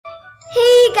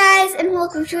Hey guys, and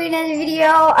welcome to another video.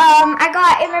 I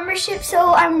got a membership,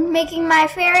 so I'm making my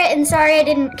ferret, and sorry I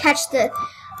didn't catch the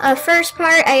first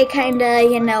part. I kinda,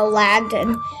 lagged,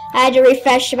 and I had to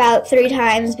refresh about 3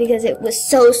 times because it was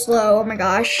so slow. Oh my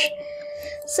gosh.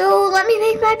 So let me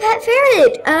make my pet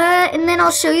ferret, and then I'll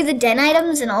show you the den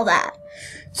items and all that.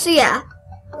 So yeah.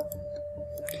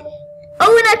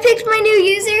 Oh, and I picked my new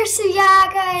user, so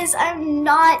yeah, guys, I'm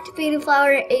not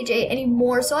Flower AJ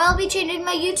anymore, so I'll be changing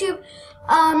my YouTube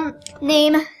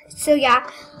name. So yeah,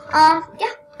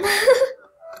 yeah.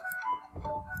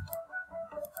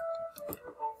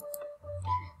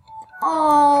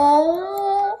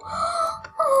 Oh,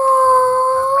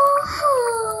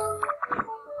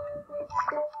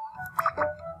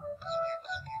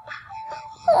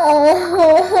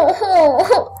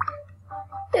 oh,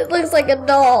 it looks like a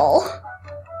doll.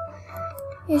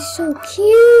 He's so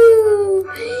cute.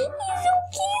 He's so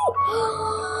cute.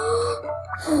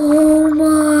 Oh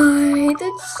my,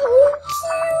 that's so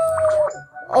cute.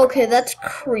 Okay, that's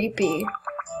creepy.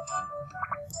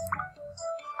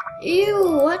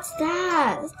 Ew, what's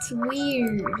that? That's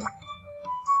weird.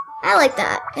 I like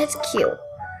that. It's cute.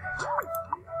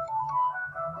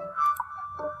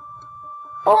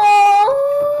 Oh.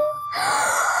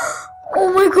 Oh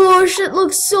my gosh, it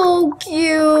looks so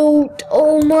cute.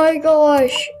 Oh my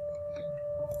gosh.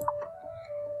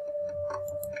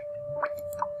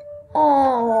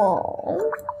 Oh.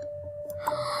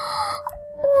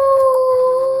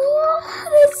 Oh,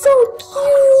 that's so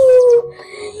cute.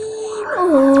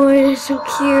 Oh, it's so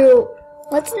cute.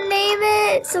 Let's name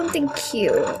it something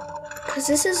cute, because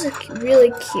this is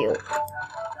really cute.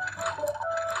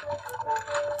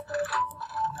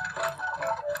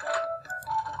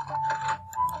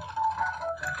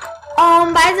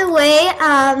 By the way,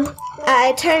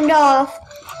 I turned off,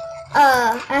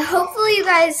 hopefully you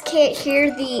guys can't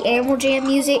hear the Animal Jam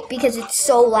music because it's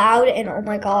so loud and oh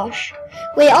my gosh.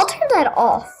 Wait, I'll turn that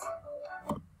off.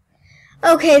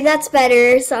 Okay, that's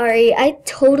better, sorry. I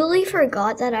totally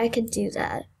forgot that I could do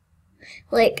that.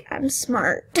 Like, I'm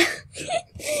smart.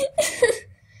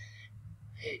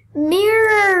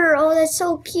 Mirror! Oh, that's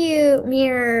so cute.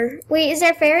 Mirror. Wait, is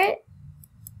that ferret?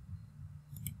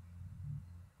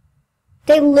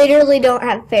 They literally don't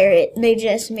have ferret. They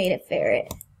just made a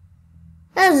ferret.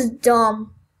 That's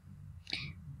dumb.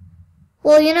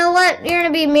 Well, you know what? You're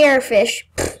gonna be mirror fish.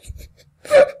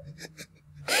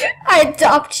 I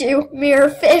adopt you,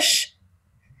 mirror fish.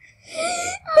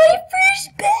 My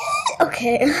first pet.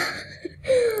 Okay.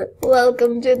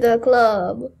 Welcome to the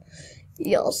club.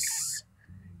 Yes.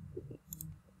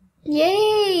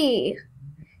 Yay!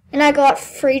 And I got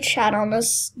free chat on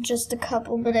this just a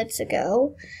couple minutes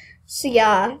ago. So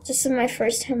yeah, this is my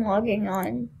first time logging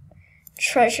on.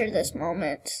 Treasure this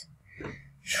moment.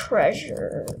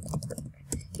 Treasure.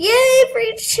 Yay,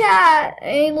 free chat!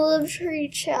 I love free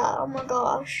chat. Oh my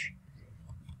gosh.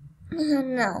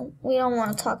 No, we don't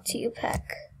want to talk to you,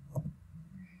 Peck.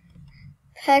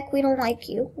 Peck, we don't like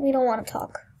you. We don't want to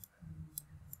talk.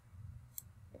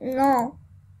 No.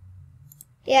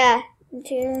 Yeah.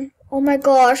 Oh my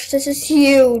gosh, this is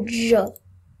huge.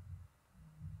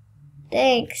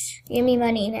 Thanks. Give me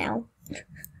money now.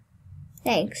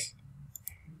 Thanks.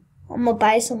 I'm gonna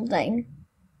buy something.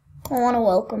 I want to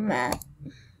welcome Matt.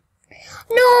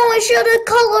 No, I should have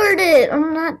colored it.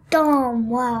 I'm not dumb.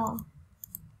 Wow.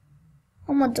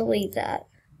 I'm gonna delete that.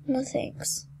 No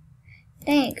thanks.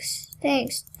 Thanks.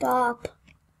 Thanks. Stop.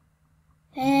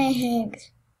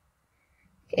 Thanks.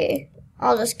 Okay,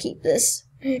 I'll just keep this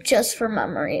just for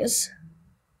memories.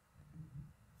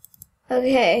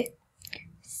 Okay.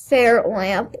 Ferret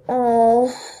lamp.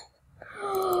 Oh,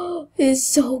 it's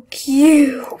so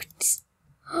cute.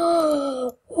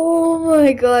 Oh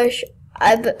my gosh.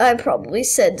 I probably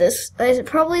said this. I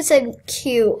probably said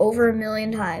cute over 1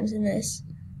 million times in this.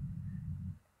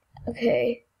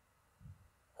 Okay.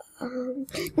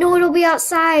 No, it'll be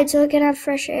outside so it can have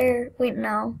fresh air. Wait,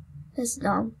 no. That's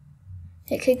dumb.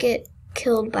 It could get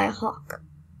killed by a hawk.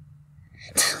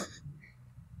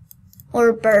 Or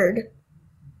a bird.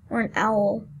 Or an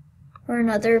owl. Or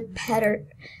another predator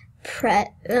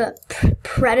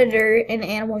in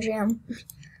Animal Jam.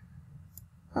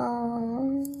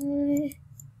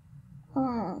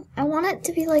 I want it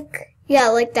to be like, yeah,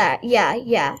 like that.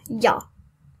 Yeah.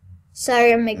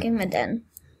 Sorry, I'm making my den.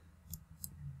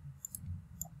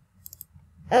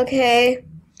 Okay.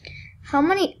 How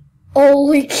many?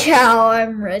 Holy cow,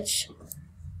 I'm rich.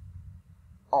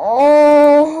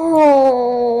 Oh,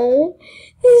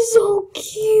 it's so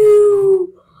cute.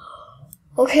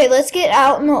 Okay, let's get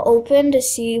out in the open to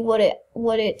see what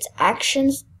its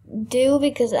actions do,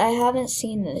 because I haven't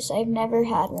seen this. I've never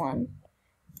had one.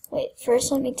 Wait,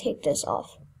 first let me take this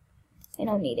off. I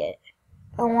don't need it.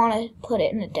 I want to put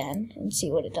it in a den and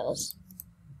see what it does.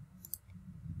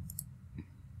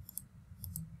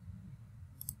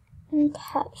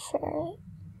 Pet Ferret.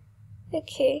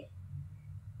 Okay.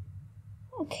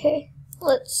 Okay,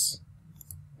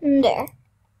 there.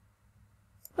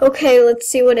 Okay, let's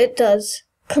see what it does.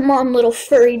 Come on, little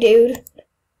furry dude.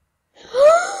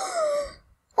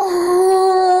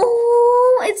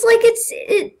 Oh, it's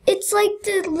like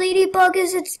the ladybug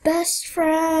is its best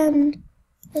friend.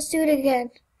 Let's do it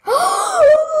again.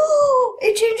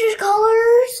 It changes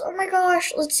colors. Oh my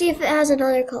gosh. Let's see if it has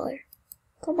another color.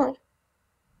 Come on.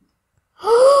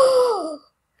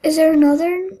 Is there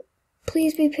another?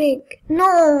 Please be pink.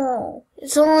 No.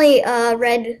 It's only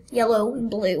red, yellow, and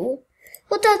blue.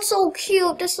 But that's so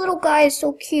cute. This little guy is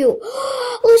so cute.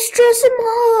 Let's dress him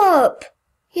up.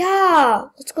 Yeah.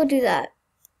 Let's go do that.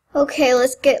 Okay,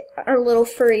 let's get our little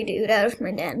furry dude out of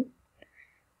my den.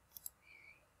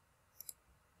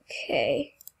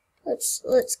 Okay.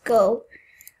 Let's go.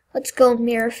 Let's go,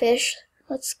 mirrorfish.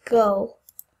 Let's go.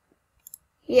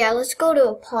 Yeah, let's go to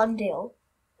a pondale.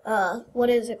 What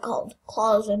is it called?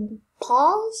 Claws and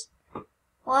paws?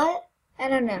 What? I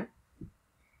don't know.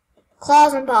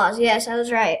 Claws and paws. Yes, I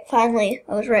was right. Finally,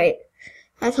 I was right.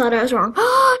 I thought I was wrong.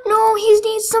 No, he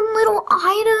needs some little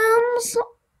items.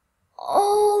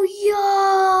 Oh,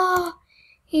 yeah.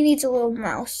 He needs a little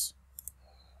mouse.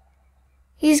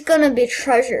 He's gonna be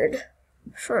treasured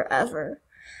forever.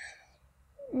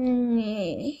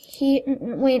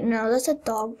 Wait, no, that's a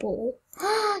dog bowl.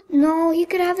 No, he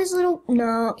could have his little,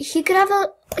 no, he could have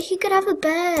a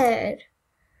bed.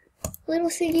 Little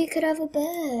thingy could have a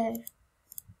bed.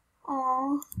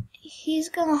 Aw, he's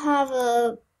gonna have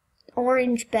a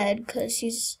orange bed because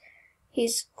he's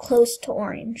close to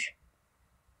orange.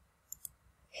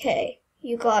 Okay,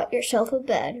 you got yourself a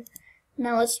bed.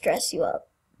 Now let's dress you up.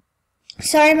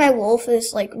 Sorry, my wolf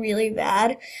is like really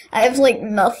bad. I have like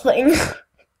nothing.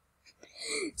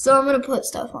 So I'm gonna put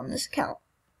stuff on this account.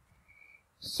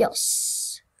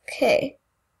 Yes. Okay.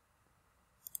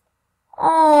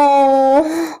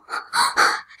 Oh.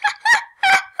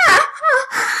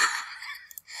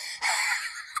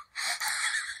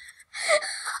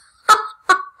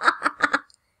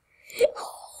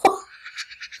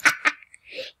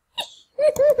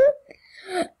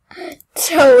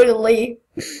 Totally.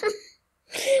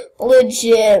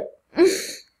 Legit.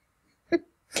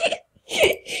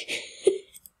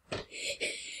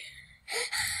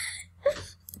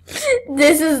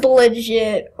 This is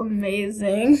legit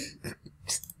amazing.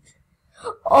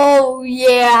 Oh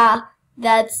yeah,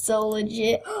 that's so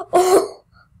legit. Oh.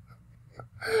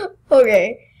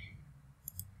 Okay.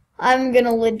 I'm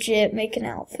gonna legit make an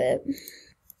outfit.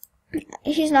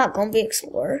 He's not gonna be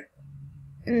explorer.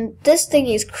 And this thing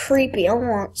is creepy. I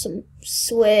want some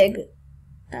swag.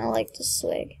 I like the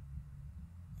swag.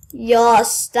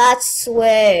 Yes, that's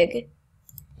swag.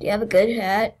 Do you have a good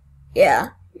hat? Yeah,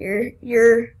 you're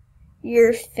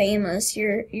famous.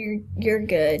 You're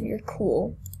good. You're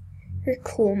cool. You're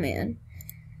cool, man.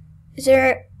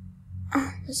 Where's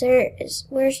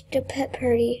the pet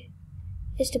party?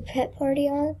 Is the pet party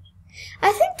on?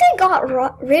 I think they got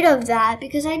rid of that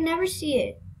because I never see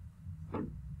it.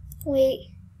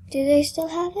 Wait, do they still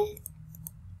have it?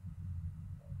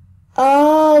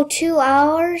 Oh, 2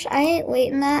 hours? I ain't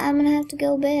waiting that. I'm gonna have to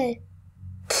go to bed.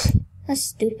 That's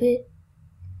stupid.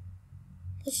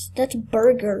 That's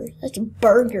burger. That's a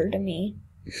burger to me.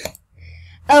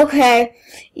 Okay.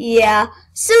 Yeah.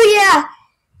 So yeah,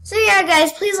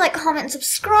 guys, please like, comment, and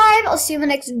subscribe. I'll see you in the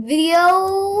next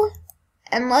video.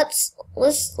 And let's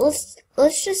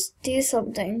just do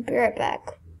something. Be right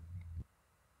back.